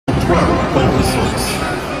Hey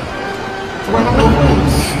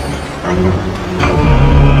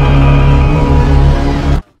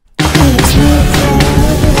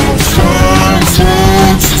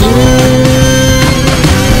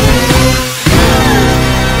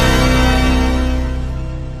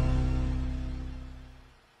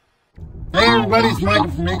everybody, it's Michael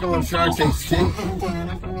from Mlshd. And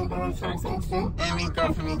Dana from Mlshd. And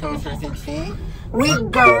Rico from Mlshd. We're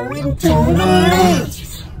going to the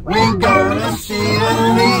leaves. We're gonna see the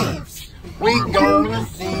leaves. We're gonna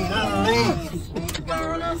see the leaves. We're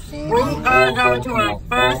gonna see. We are going to our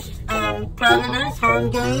first Predators home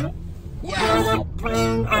game. Yeah, we're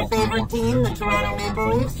playing our favorite team, the Toronto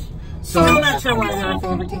Maple Leafs. So, I'm not sure why they're our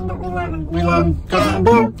favorite team, but we love them. we love them because of the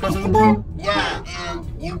blue, because of the blue. Yeah,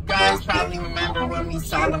 and you guys probably remember when we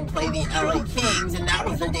saw them play the LA Kings, and that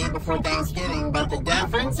was the day before Thanksgiving. But the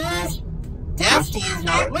difference is, Dusty is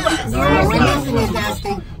not with us. No, We're missing you,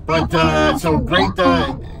 Dusty. But, so great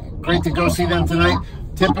to go see them tonight.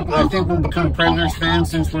 Typically, I think we'll become Predators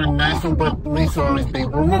fans since we're in Nashville, but the Leafs will always be.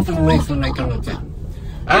 We'll root for the Leafs when they come to town.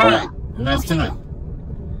 All right, and that's tonight.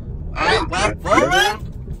 All right, well, forward.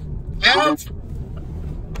 Out. Here's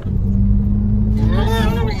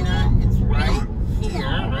the arena. It's right here,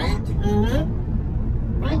 right?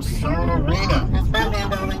 Mm-hmm. Minnesota Arena. It's Batman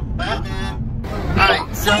building. Batman. All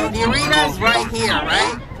right, so the arena is right here,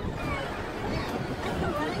 right?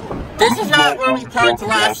 This is not where we parked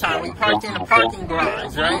last time. We parked in a parking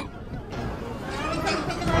garage, right?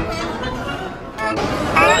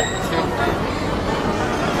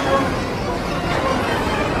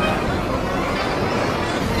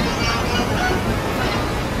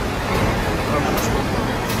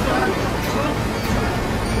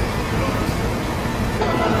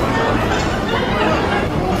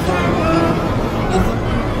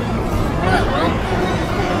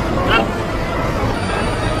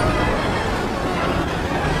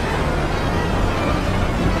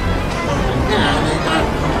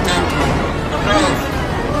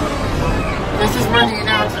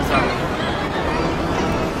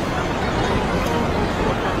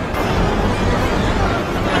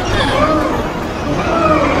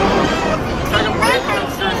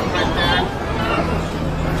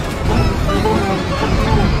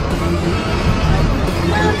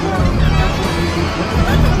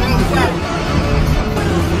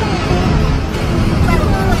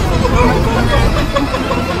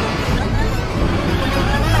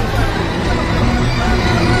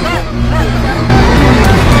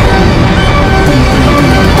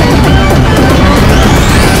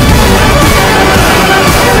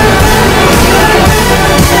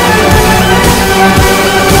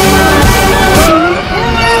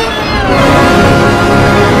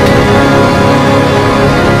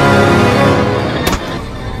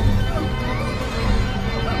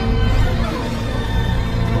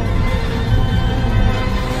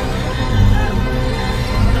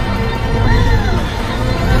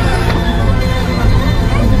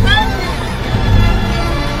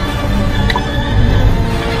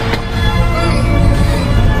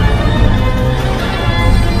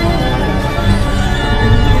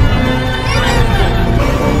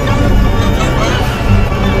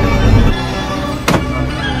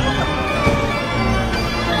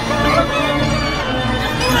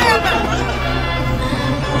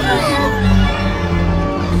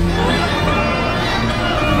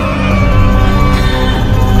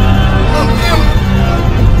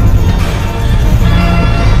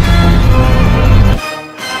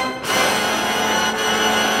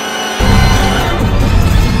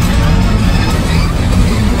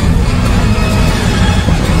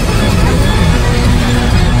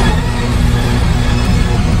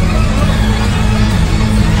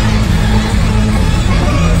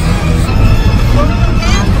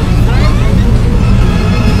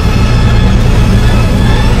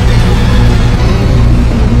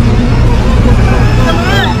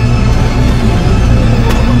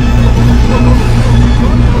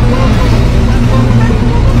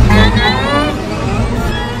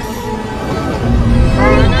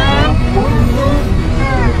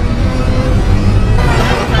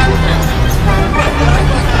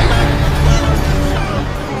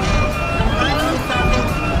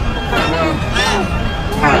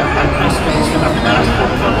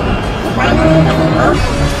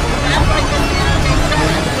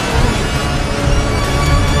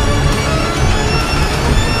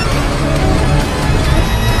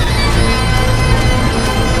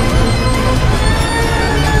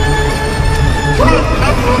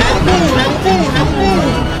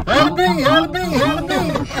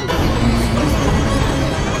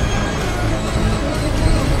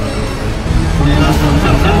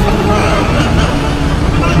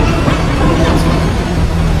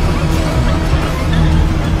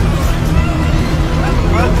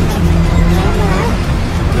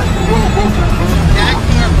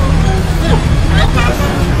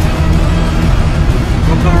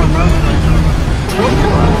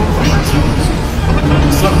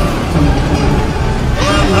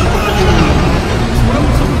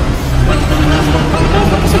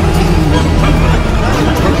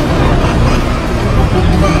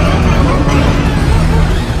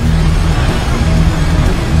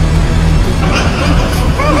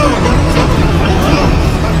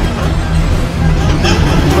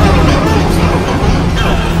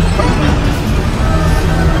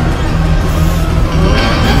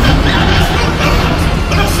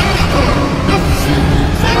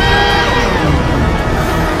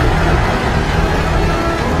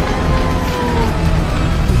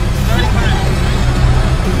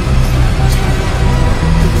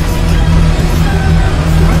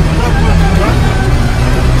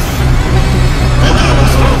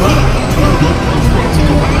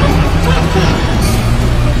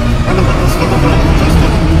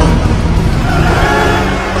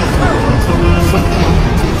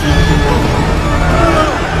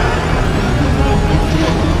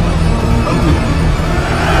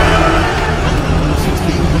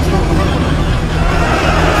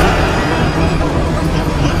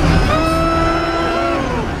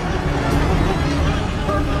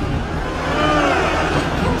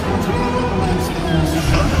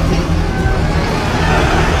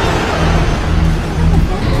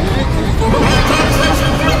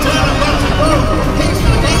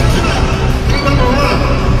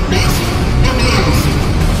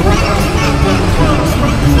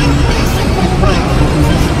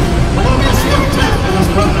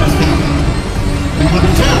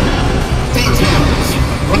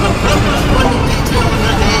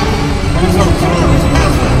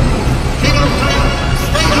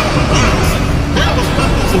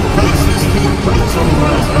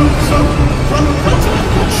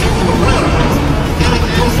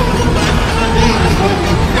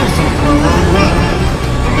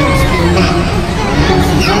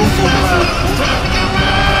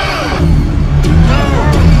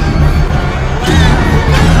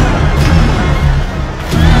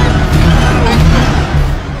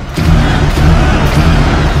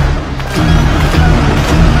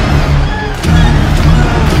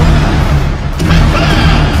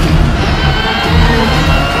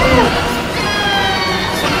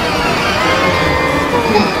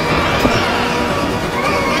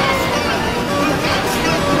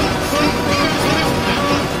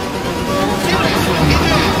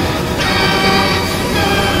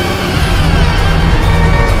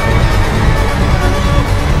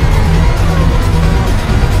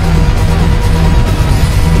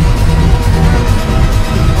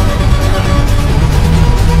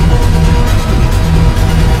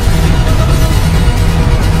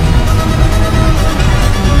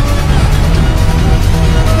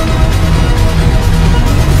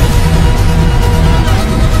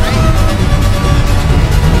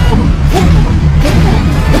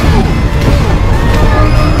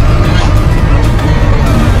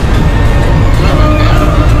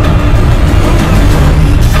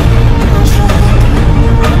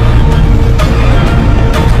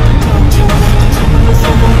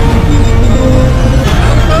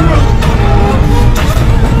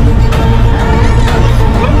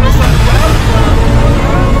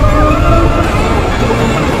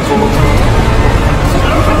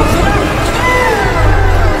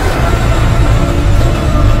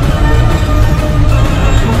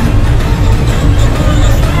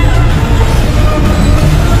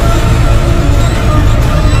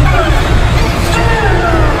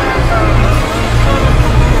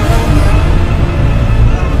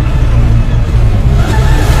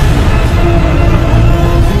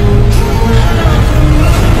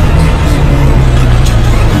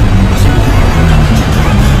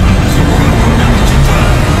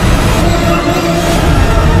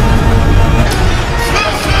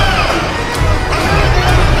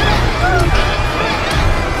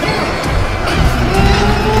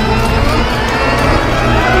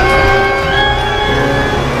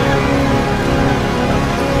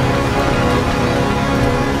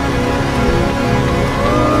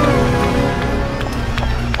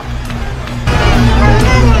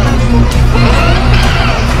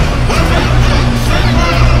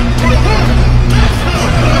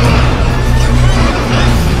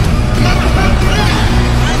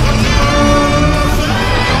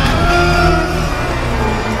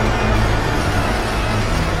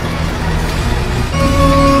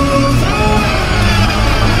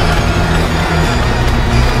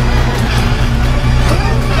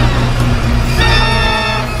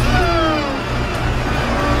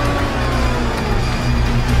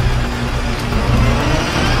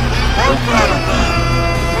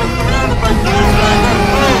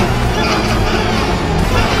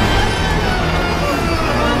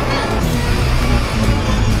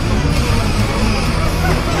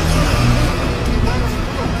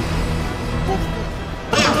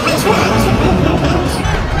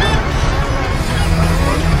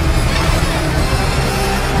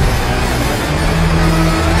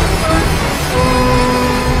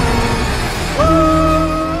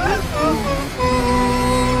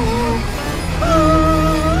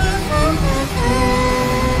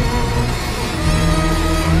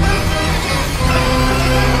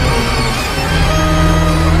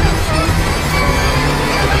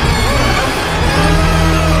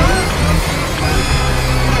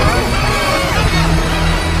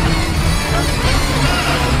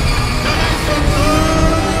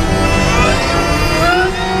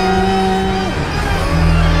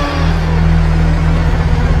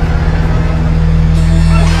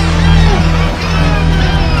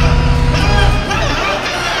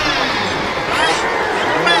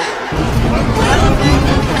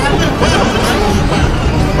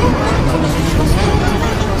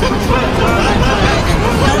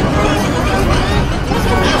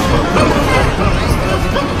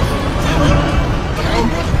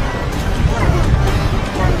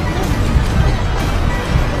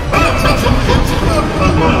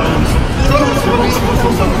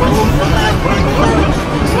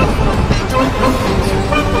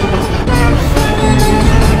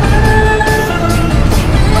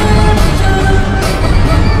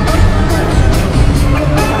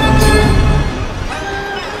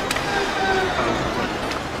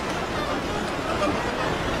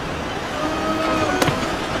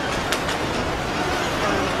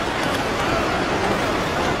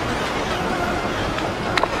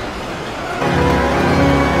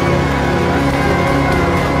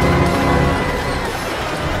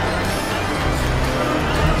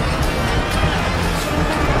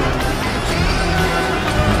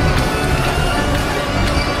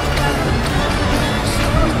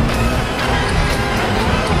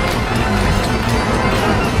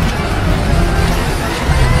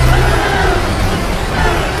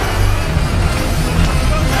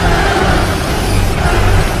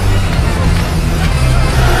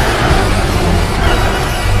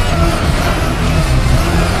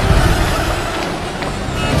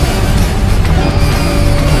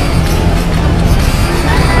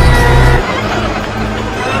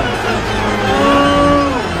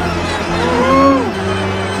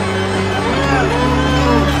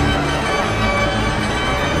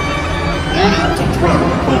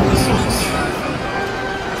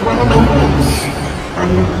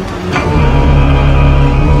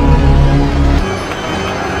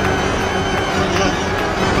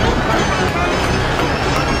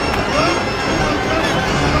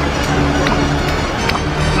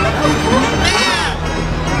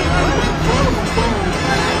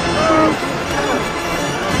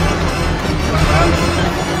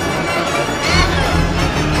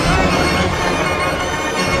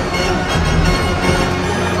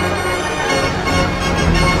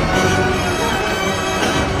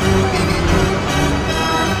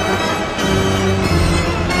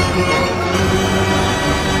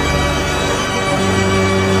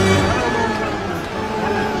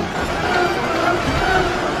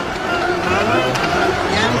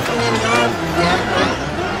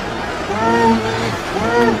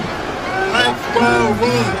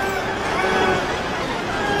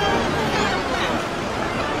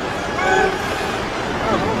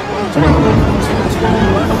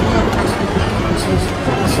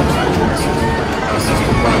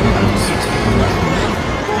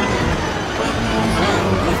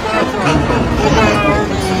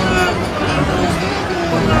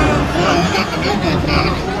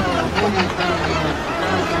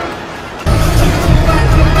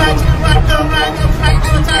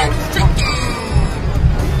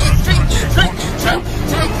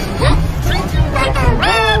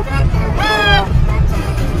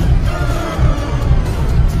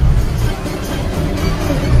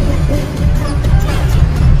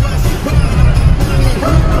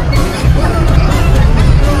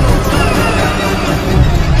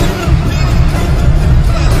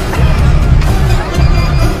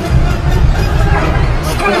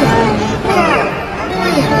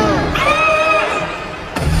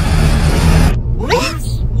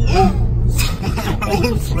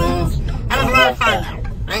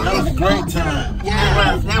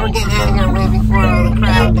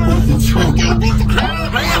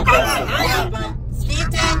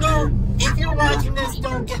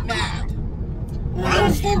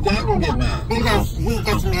 Because he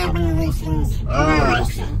gets mad when he listens.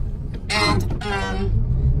 And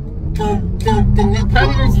the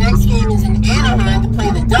Predators' next game is in Anaheim to play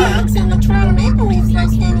the Ducks, and the Toronto Maple Leafs'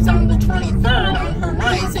 next game is on the 23rd on home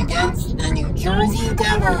ice against the New Jersey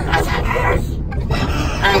Devils.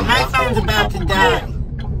 Alright, my phone's about to die.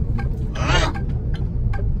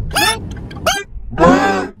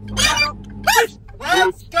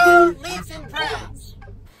 Let's go, Leafs and Preds.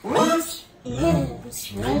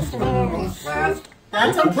 Leafs lose.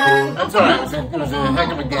 That's okay. That's alright. It was a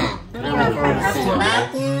heck of a game. Austin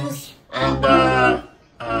Matthews. And,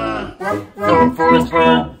 Philip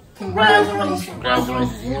Forsberg. Congratulations.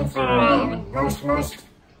 Congratulations to you for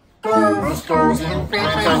most goals in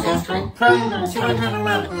franchise history. Predators,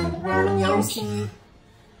 211. Roman Josi.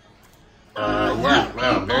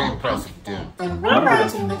 Yeah, very impressive, dude. And we're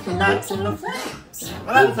watching the Canucks and the Flames.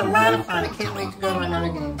 Well, that was a lot of fun. I can't wait to go to another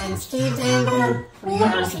game. And Steve Dangle, we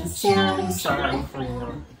are sincerely sorry for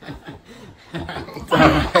you.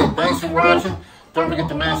 Hey, thanks for watching. Don't forget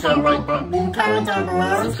to mash that like button. Leave a comment down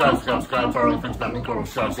below. Subscribe to our friends about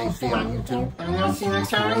Mlshd HC on YouTube. And we'll see you next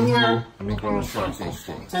time right here. Mlshd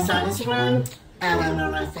HC. Just on Instagram. And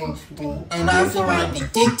on Mlshd. And also on the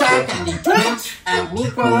TikTok and the Twitch at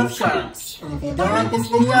Mlshd. And if you don't like this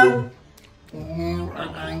video, you are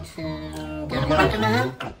going to get a pump in the head.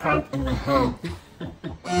 A pump in the head.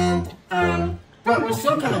 And, but we're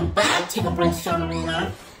still coming back to the Bridgestone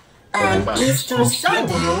Arena on Easter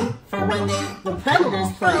Sunday for when the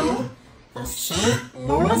Predators play the St.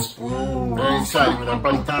 Louis Blues. Very exciting with our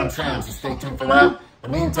buddy Tom Tran, so stay tuned for that.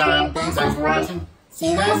 In the meantime, thanks for watching.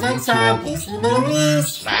 See you guys next time. Peace in the Middle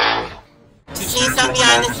East. Bye. To see some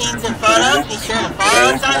behind the scenes and photos, be sure to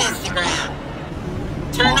follow us on Instagram.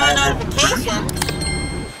 Turn on notifications.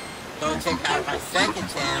 Go check out my second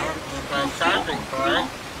channel, Mlshd Report.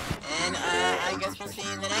 And I guess we'll see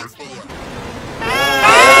you in the next video.